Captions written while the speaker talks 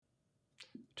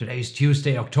Today's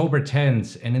Tuesday, October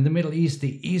 10th, and in the Middle East,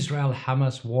 the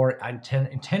Israel-Hamas war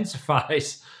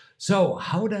intensifies. So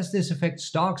how does this affect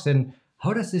stocks and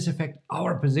how does this affect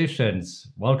our positions?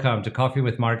 Welcome to Coffee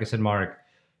with Marcus and Mark.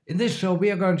 In this show, we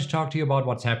are going to talk to you about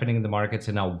what's happening in the markets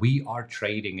and how we are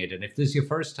trading it. And if this is your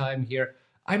first time here,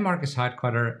 I'm Marcus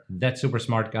Hartcutter. That super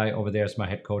smart guy over there is my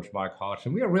head coach, Mark Hodge.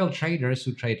 And we are real traders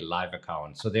who trade live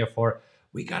accounts. So therefore,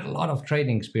 we got a lot of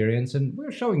trading experience and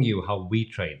we're showing you how we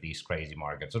trade these crazy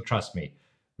markets. So trust me,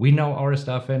 we know our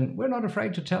stuff and we're not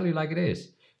afraid to tell you like it is.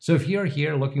 So if you're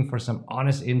here looking for some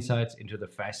honest insights into the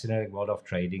fascinating world of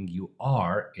trading, you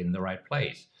are in the right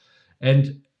place.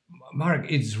 And Mark,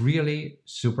 it's really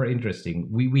super interesting.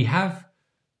 We have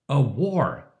a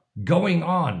war going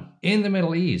on in the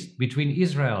Middle East between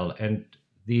Israel and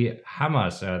the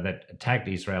Hamas that attacked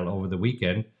Israel over the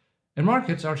weekend, and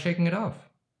markets are shaking it off.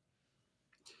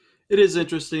 It is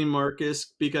interesting, Marcus,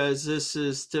 because this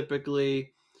is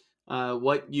typically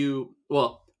what you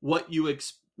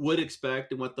would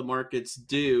expect, and what the markets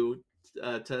do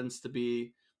tends to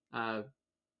be out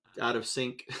of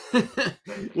sync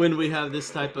when we have this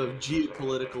type of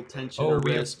geopolitical tension or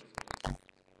risk.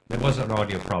 There was an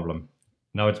audio problem.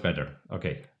 Now it's better.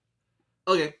 Okay.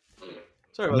 Okay.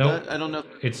 Sorry about that. I don't know.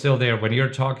 It's still there. When you're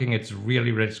talking, it's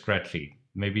really, really scratchy.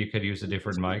 Maybe you could use a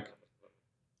different mic.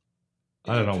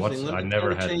 I don't know I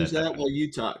never had change that while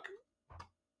you talk.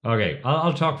 Okay,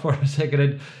 I'll talk for a second.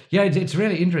 And yeah, it's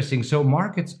really interesting. So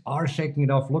markets are shaking it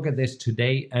off. Look at this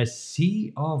today, a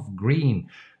sea of green.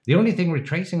 The only thing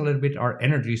retracing a little bit are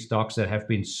energy stocks that have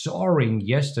been soaring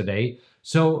yesterday.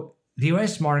 So the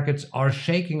US markets are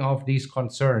shaking off these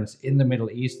concerns in the Middle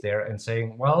East there and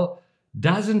saying, well,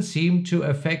 doesn't seem to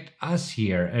affect us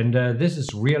here. And this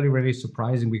is really, really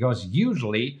surprising because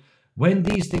usually when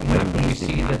these things happen, we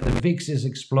see that the VIX is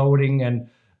exploding. And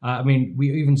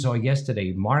we even saw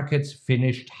yesterday, markets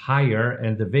finished higher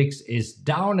and the VIX is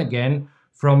down again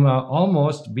from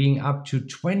almost being up to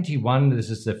 21. This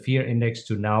is the fear index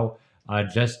to now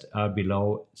just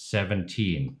below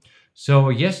 17. So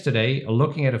yesterday,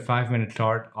 looking at a 5-minute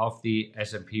chart of the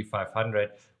S&P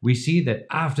 500, we see that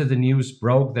after the news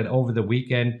broke that over the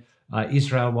weekend,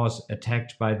 Israel was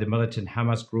attacked by the militant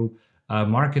Hamas group,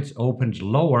 markets opened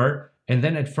lower, and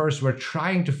then at first we're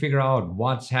trying to figure out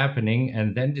what's happening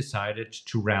and then decided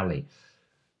to rally.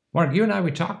 Mark, you and I,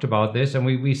 we talked about this and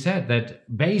we said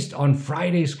that based on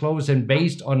Friday's close and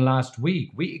based on last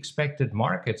week, we expected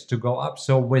markets to go up.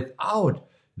 So without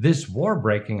this war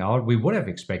breaking out, we would have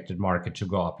expected market to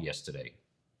go up yesterday.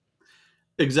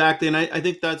 Exactly. And I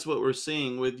think that's what we're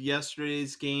seeing with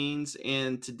yesterday's gains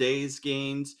and today's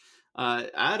gains.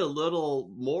 Add a little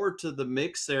more to the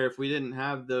mix there if we didn't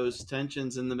have those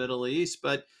tensions in the Middle East.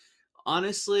 But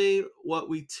honestly, what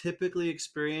we typically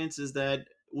experience is that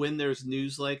when there's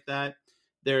news like that,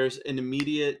 there's an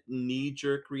immediate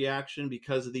knee-jerk reaction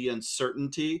because of the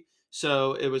uncertainty.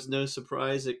 So it was no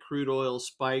surprise that crude oil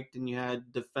spiked and you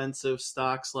had defensive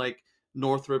stocks like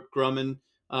Northrop Grumman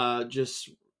just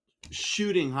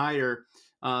shooting higher.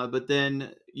 But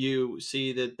then you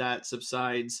see that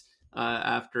subsides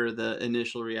after the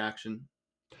initial reaction.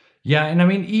 Yeah,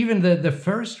 and even the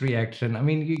first reaction,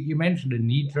 you mentioned a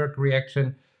knee-jerk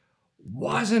reaction,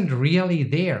 wasn't really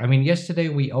there. Yesterday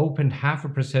we opened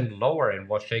 0.5% lower and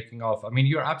was shaking off.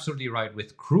 You're absolutely right.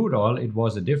 With crude oil, it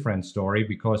was a different story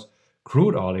because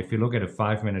crude oil, if you look at a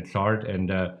 5-minute chart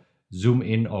and zoom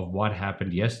in of what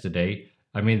happened yesterday,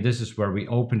 this is where we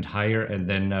opened higher and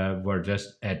then we're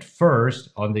just at first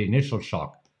on the initial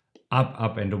shock,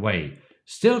 up and away.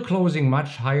 Still closing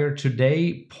much higher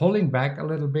today, pulling back a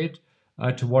little bit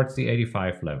towards the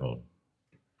 85 level.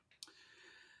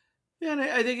 Yeah, and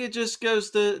I think it just goes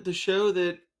to show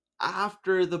that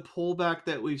after the pullback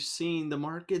that we've seen, the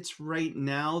markets right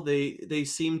now, they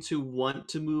seem to want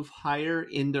to move higher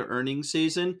into earnings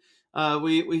season.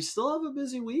 We still have a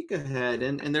busy week ahead,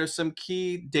 and there's some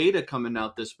key data coming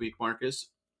out this week, Marcus.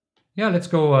 Yeah, let's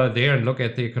go there and look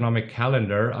at the economic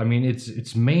calendar.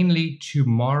 It's mainly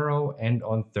tomorrow and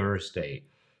on Thursday.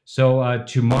 So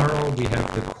tomorrow we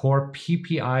have the core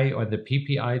PPI or the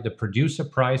PPI, the producer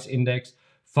price index,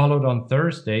 followed on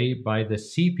Thursday by the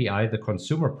CPI, the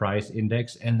consumer price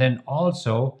index, and then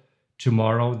also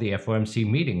tomorrow the FOMC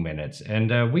meeting minutes.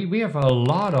 And we have a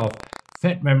lot of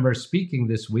Fed members speaking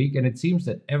this week, and it seems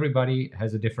that everybody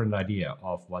has a different idea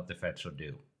of what the Fed should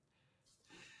do.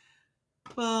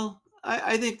 Well,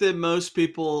 I think that most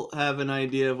people have an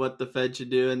idea of what the Fed should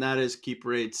do, and that is keep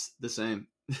rates the same.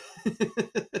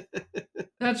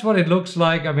 That's what it looks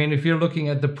like. If you're looking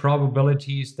at the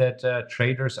probabilities that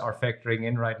traders are factoring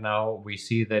in right now, we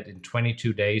see that in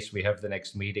 22 days we have the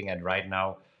next meeting, and right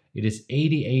now it is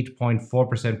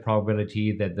 88.4%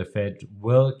 probability that the Fed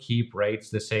will keep rates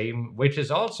the same, which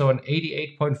is also an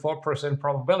 88.4%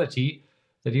 probability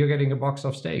that you're getting a box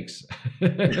of steaks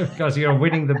because you're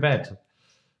winning the bet.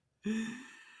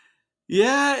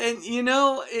 Yeah, and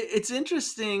it's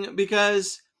interesting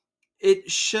because it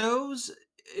shows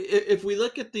if we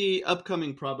look at the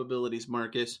upcoming probabilities,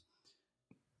 Marcus,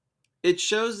 it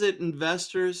shows that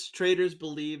investors, traders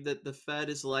believe that the Fed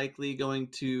is likely going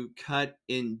to cut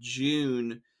in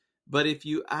June. But if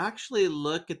you actually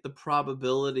look at the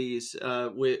probabilities,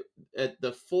 at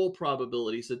the full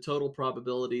probabilities, the total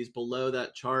probabilities below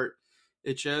that chart,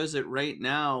 it shows that right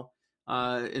now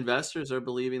investors are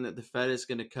believing that the Fed is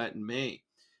going to cut in May.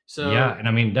 Yeah, So, and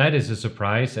I mean that is a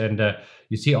surprise, and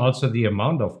you see also the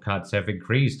amount of cuts have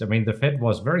increased. I mean the Fed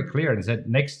was very clear and said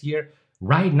next year,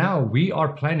 right now we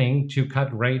are planning to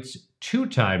cut rates two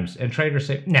times, and traders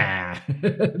say, nah,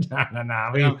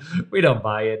 nah, yeah. we don't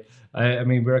buy it. I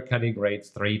mean we're cutting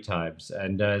rates three times,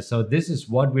 and so this is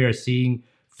what we are seeing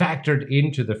factored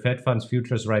into the Fed funds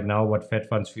futures right now. What Fed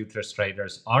funds futures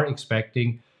traders are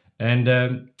expecting, and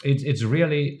it's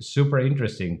really super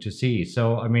interesting to see.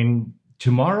 So I mean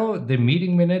tomorrow, the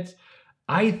meeting minutes,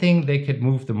 I think they could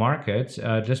move the markets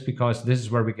just because this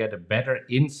is where we get a better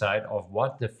insight of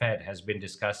what the Fed has been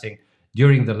discussing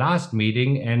during the last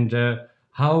meeting and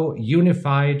how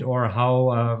unified or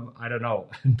how, I don't know,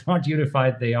 not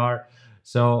unified they are.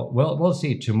 So we'll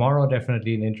see. Tomorrow,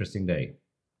 definitely an interesting day.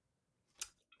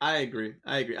 I agree.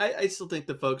 I agree. I still think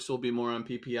the folks will be more on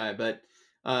PPI, but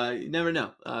you never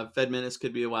know. Fed minutes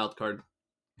could be a wild card.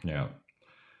 Yeah.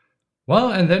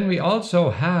 Well, and then we also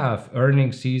have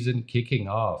earnings season kicking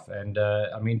off. And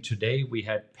I mean, today we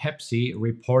had Pepsi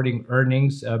reporting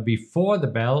earnings before the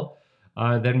bell.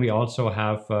 Then we also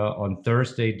have on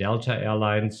Thursday Delta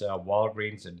Airlines,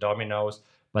 Walgreens, and Domino's.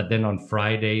 But then on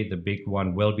Friday, the big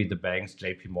one will be the banks: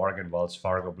 JP Morgan, Wells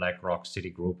Fargo, BlackRock,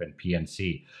 Citigroup, and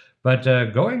PNC. But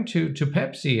going to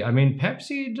Pepsi, I mean,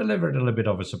 Pepsi delivered a little bit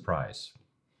of a surprise.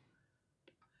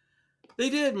 They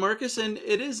did, Marcus, and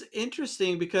it is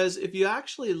interesting because if you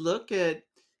actually look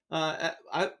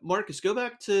Marcus, go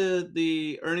back to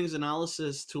the earnings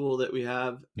analysis tool that we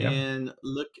have Yep. and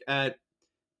look at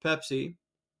Pepsi.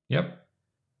 Yep.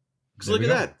 Because There look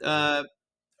we at go. that,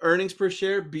 earnings per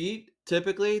share beat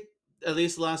typically at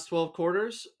least the last 12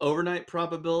 quarters. Overnight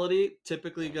probability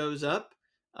typically goes up.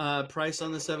 Price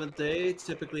on the seventh day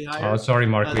typically Oh, higher. sorry,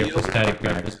 Mark. We The have the over static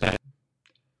back.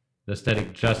 The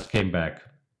static just came back.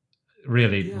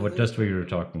 Really, Yeah, what just we were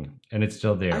talking, and it's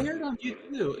still I there. heard on you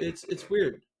too. It's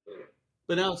weird,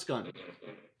 but now it's gone.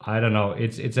 I don't know.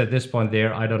 It's at this point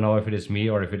there. I don't know if it is me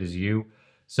or if it is you.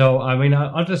 So I mean,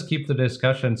 I'll just keep the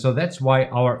discussion. So that's why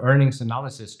our earnings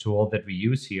analysis tool that we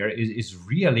use here is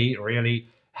really really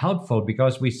helpful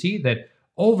because we see that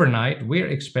overnight we're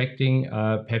expecting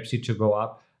Pepsi to go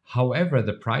up. However,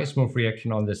 the price move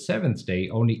reaction on the seventh day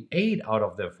only 8 out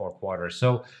of the 4 quarters.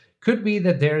 So could be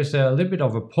that there's a little bit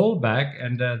of a pullback,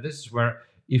 and this is where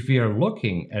if we are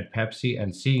looking at Pepsi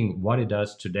and seeing what it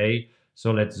does today.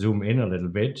 So let's zoom in a little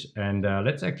bit and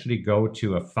let's actually go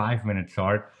to a 5 minute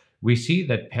chart. We see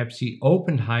that Pepsi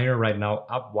opened higher right now,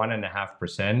 up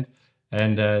 1.5%.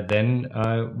 And then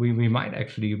we might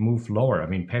actually move lower. I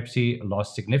mean, Pepsi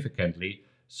lost significantly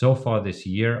so far this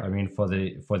year. I mean, for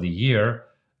the year,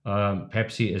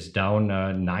 Pepsi is down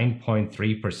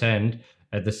 9.3%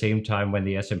 at the same time when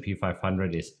the S&P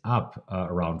 500 is up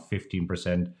around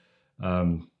 15%.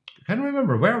 I can't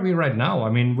remember where are we right now. I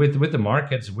mean, with the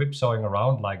markets whipsawing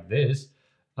around like this,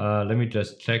 let me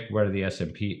just check where the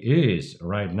S&P is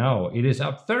right now. It is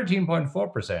up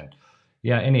 13.4%.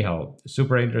 Yeah. Anyhow,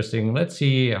 super interesting. Let's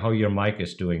see how your mic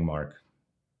is doing, Mark.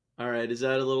 All right, is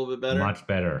that a little bit better? Much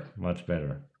better. Much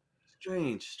better.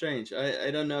 Strange, strange. I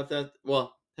don't know if that.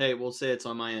 Well, hey, we'll say it's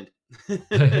on my end.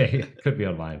 Could be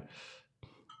online.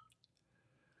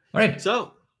 All right.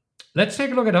 So Let's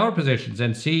take a look at our positions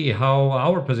and see how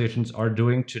our positions are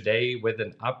doing today with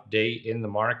an update in the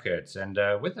markets. And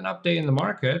with an update in the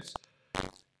markets,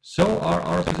 so are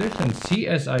our positions.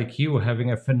 CSIQ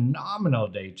having a phenomenal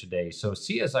day today. So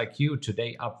CSIQ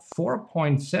today up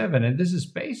 4.7, and this is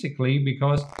basically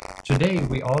because today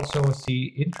we also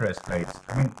see interest rates.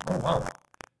 I mean, oh wow,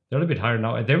 they're a little bit higher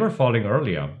now. They were falling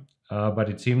earlier, but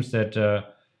it seems that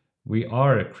we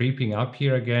are creeping up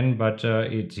here again. But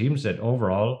it seems that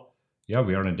overall, yeah,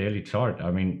 we are on a daily chart.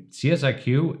 I mean,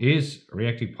 CSIQ is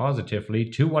reacting positively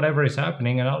to whatever is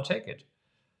happening, and I'll take it.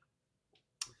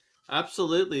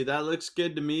 absolutely, that looks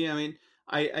good to me. I mean,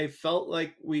 I felt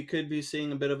like we could be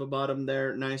seeing a bit of a bottom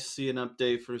there. Nice to see an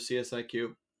update for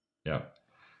CSIQ. Yeah.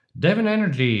 Devon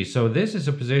Energy. So this is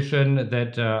a position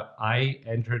that I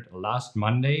entered last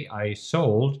Monday. I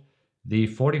sold the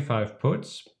 45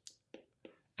 puts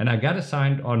and I got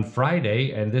assigned on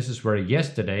Friday. And this is where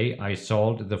yesterday I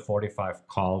sold the 45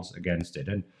 calls against it.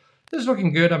 And this is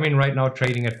looking good. I mean, right now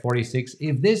trading at 46.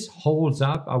 If this holds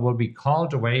up, I will be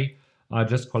called away,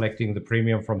 just collecting the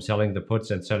premium from selling the puts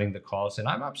and selling the calls. And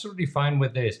I'm absolutely fine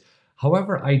with this.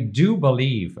 However, I do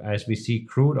believe as we see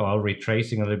crude oil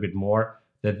retracing a little bit more,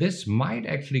 that this might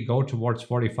actually go towards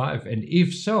 45. And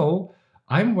if so,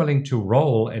 I'm willing to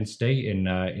roll and stay in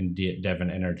Devon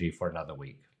Energy for another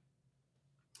week.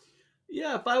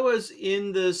 Yeah, if I was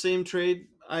in the same trade,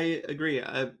 I agree.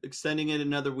 Extending it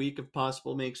another week if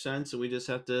possible makes sense, and we just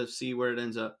have to see where it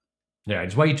ends up. Yeah,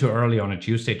 it's way too early on a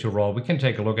Tuesday to roll. We can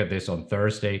take a look at this on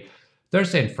Thursday.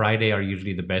 Thursday and Friday are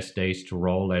usually the best days to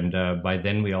roll, and by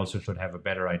then we also should have a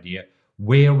better idea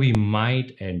where we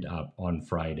might end up on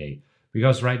Friday.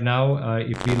 Because right now,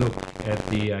 if we look at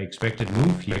the expected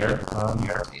move here,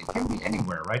 it can be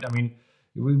anywhere, right? I mean,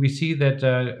 we see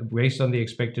that based on the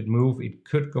expected move, it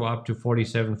could go up to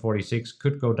 47, 46,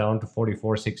 could go down to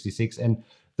 44, 66. And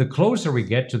the closer we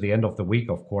get to the end of the week,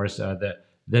 of course, the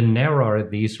narrower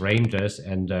these ranges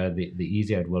and the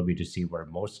easier it will be to see where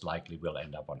most likely we'll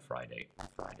end up on Friday.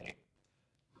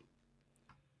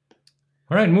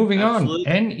 All right, moving on.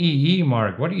 Absolutely. NEE,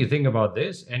 Mark, what do you think about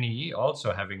this? NEE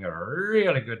also having a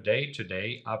really good day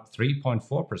today, up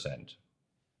 3.4%.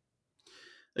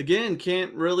 Again,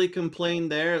 can't really complain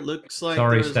there. It looks like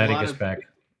Sorry, there was a static lot is of. back.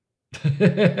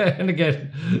 And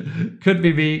again, could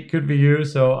be me, could be you.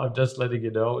 So I'm just letting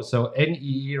you know. So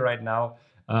NEE right now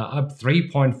up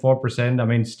 3.4%. I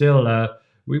mean, still,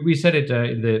 we said it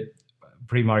in the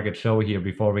pre-market show here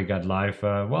before we got live.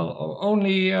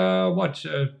 Only what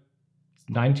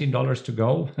 $19 to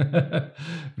go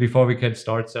before we can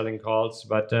start selling calls.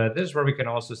 But this is where we can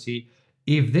also see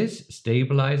if this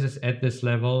stabilizes at this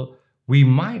level, we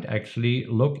might actually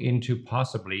look into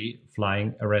possibly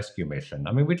flying a rescue mission.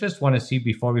 I mean, we just want to see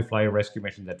before we fly a rescue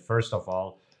mission that first of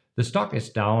all, the stock is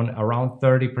down around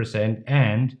 30%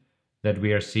 and that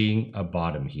we are seeing a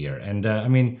bottom here. And I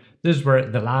mean, this is where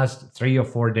the last 3 or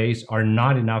 4 days are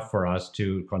not enough for us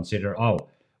to consider, oh,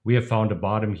 we have found a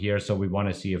bottom here, so we want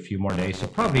to see a few more days. So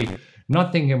probably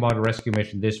not thinking about a rescue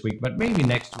mission this week, but maybe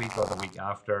next week or the week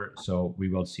after. So we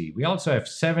will see. We also have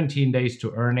 17 days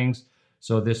to earnings,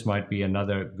 so this might be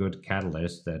another good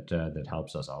catalyst that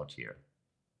helps us out here.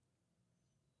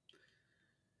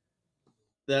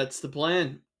 That's the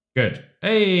plan. Good.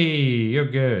 Hey,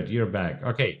 you're good. You're back.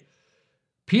 Okay.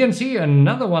 PNC,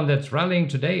 another one that's rallying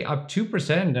today, up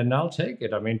 2%, and I'll take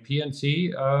it. I mean,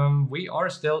 PNC, we are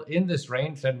still in this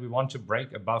range and we want to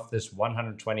break above this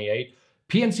 128.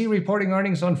 PNC reporting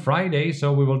earnings on Friday,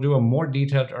 so we will do a more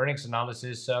detailed earnings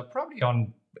analysis probably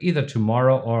on either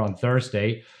tomorrow or on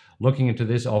Thursday, looking into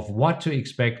this of what to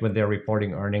expect when they're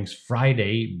reporting earnings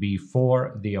Friday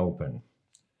before the open.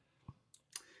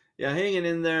 Yeah, hanging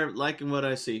in there, liking what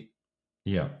I see.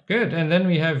 Yeah, good. And then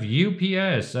we have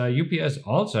UPS. UPS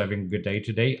also having a good day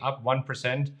today, up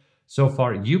 1%. So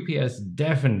far, UPS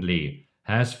definitely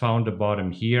has found a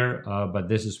bottom here, but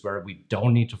this is where we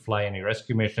don't need to fly any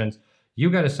rescue missions.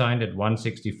 You got assigned at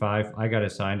 165. I got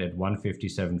assigned at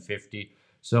 157.50.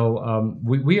 So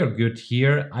we are good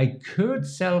here. I could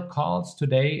sell calls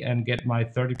today and get my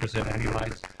 30%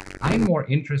 annualized. I'm more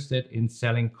interested in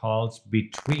selling calls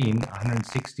between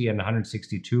 160 and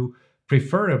 162,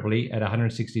 preferably at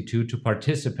 162 to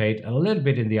participate a little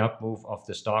bit in the up move of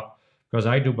the stock, because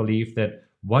I do believe that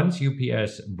once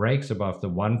UPS breaks above the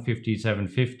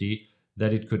 157.50,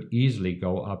 that it could easily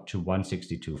go up to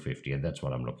 162.50, and that's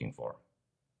what I'm looking for.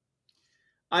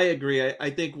 I agree. I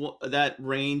think that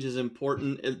range is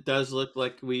important. It does look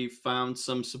like we found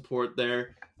some support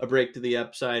there, a break to the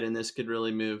upside, and this could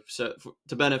really move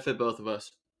to benefit both of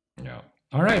us. Yeah.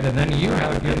 All right, and then you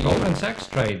have your Goldman Sachs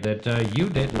trade that you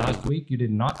did last week. You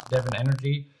did not Devon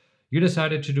Energy. You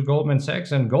decided to do Goldman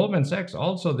Sachs, and Goldman Sachs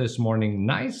also this morning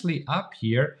nicely up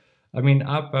here. I mean,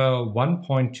 up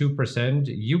 1.2%.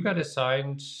 You got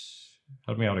assigned,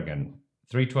 help me out again,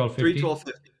 312.50?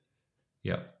 312.50.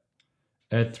 Yeah,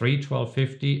 at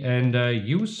 312.50, and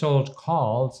you sold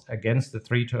calls against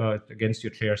the against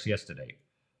your shares yesterday.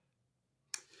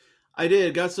 I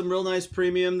did. Got some real nice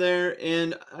premium there,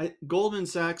 and Goldman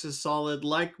Sachs is solid.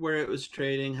 Liked where it was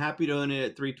trading. Happy to own it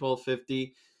at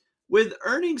 312.50. With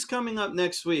earnings coming up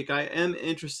next week, I am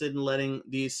interested in letting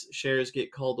these shares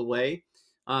get called away.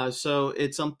 So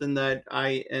it's something that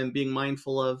I am being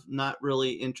mindful of. Not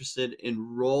really interested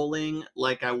in rolling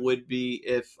like I would be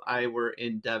if I were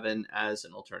in Devon as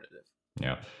an alternative.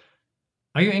 Yeah.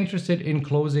 Are you interested in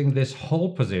closing this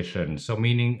whole position? So,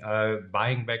 meaning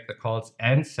buying back the calls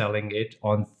and selling it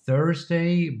on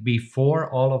Thursday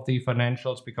before all of the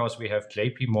financials, because we have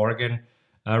JP Morgan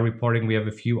reporting, we have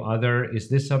a few other. Is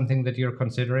this something that you're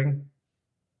considering?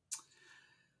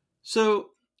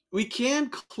 So we can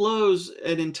close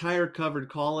an entire covered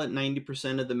call at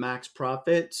 90% of the max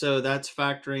profit. So that's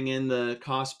factoring in the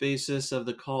cost basis of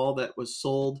the call that was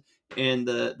sold and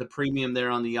the premium there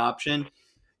on the option.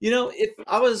 If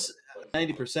I was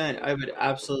 90%, I would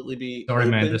absolutely be Sorry,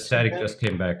 man, the open to static that. just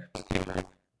came back.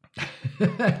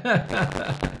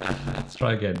 Let's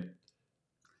try again.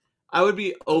 I would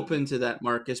be open to that,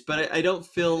 Marcus, but I don't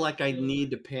feel like I need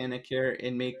to panic here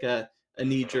and make a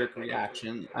knee jerk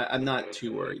reaction. I'm not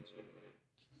too worried.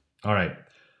 All right.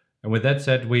 And with that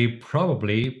said, we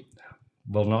probably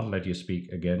will not let you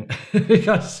speak again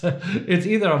because it's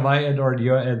either on my end or on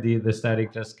your end. The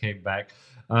static just came back.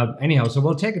 Anyhow, so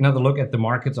we'll take another look at the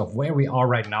markets of where we are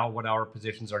right now, what our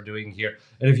positions are doing here.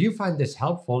 And if you find this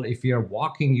helpful, if we are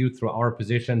walking you through our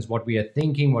positions, what we are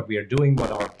thinking, what we are doing, what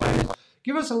our plan is,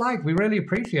 give us a like. We really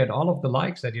appreciate all of the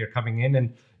likes that you're coming in.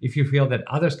 And if you feel that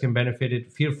others can benefit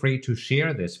it, feel free to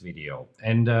share this video.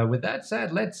 And with that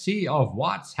said, let's see of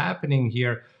what's happening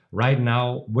here right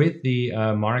now with the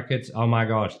markets. Oh my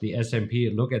gosh, the S&P,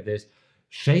 look at this,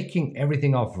 shaking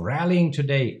everything off, rallying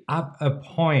today up a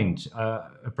point,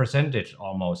 a percentage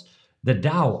almost. The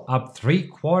Dow up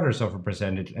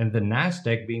 0.75%, and the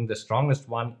Nasdaq being the strongest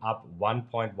one up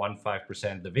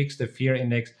 1.15%. The VIX, the fear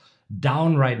index,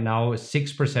 down right now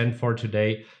 6% for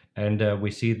today, and we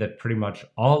see that pretty much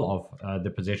all of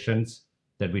the positions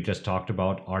that we just talked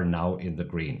about are now in the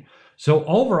green. So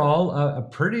overall, a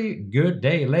pretty good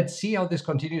day. Let's see how this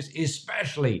continues,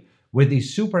 especially with the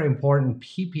super important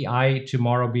PPI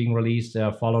tomorrow being released,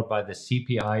 followed by the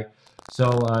CPI. So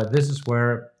this is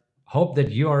where hope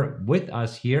that you are with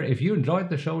us here. If you enjoyed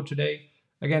the show today,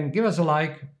 again, give us a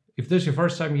like. If this is your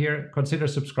first time here, consider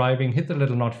subscribing, hit the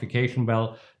little notification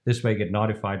bell. This way, get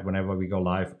notified whenever we go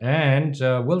live. And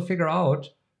we'll figure out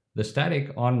the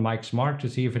static on Mike Smart to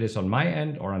see if it is on my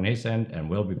end or on his end. And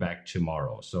we'll be back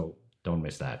tomorrow. So don't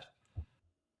miss that.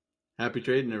 Happy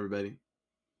trading, everybody.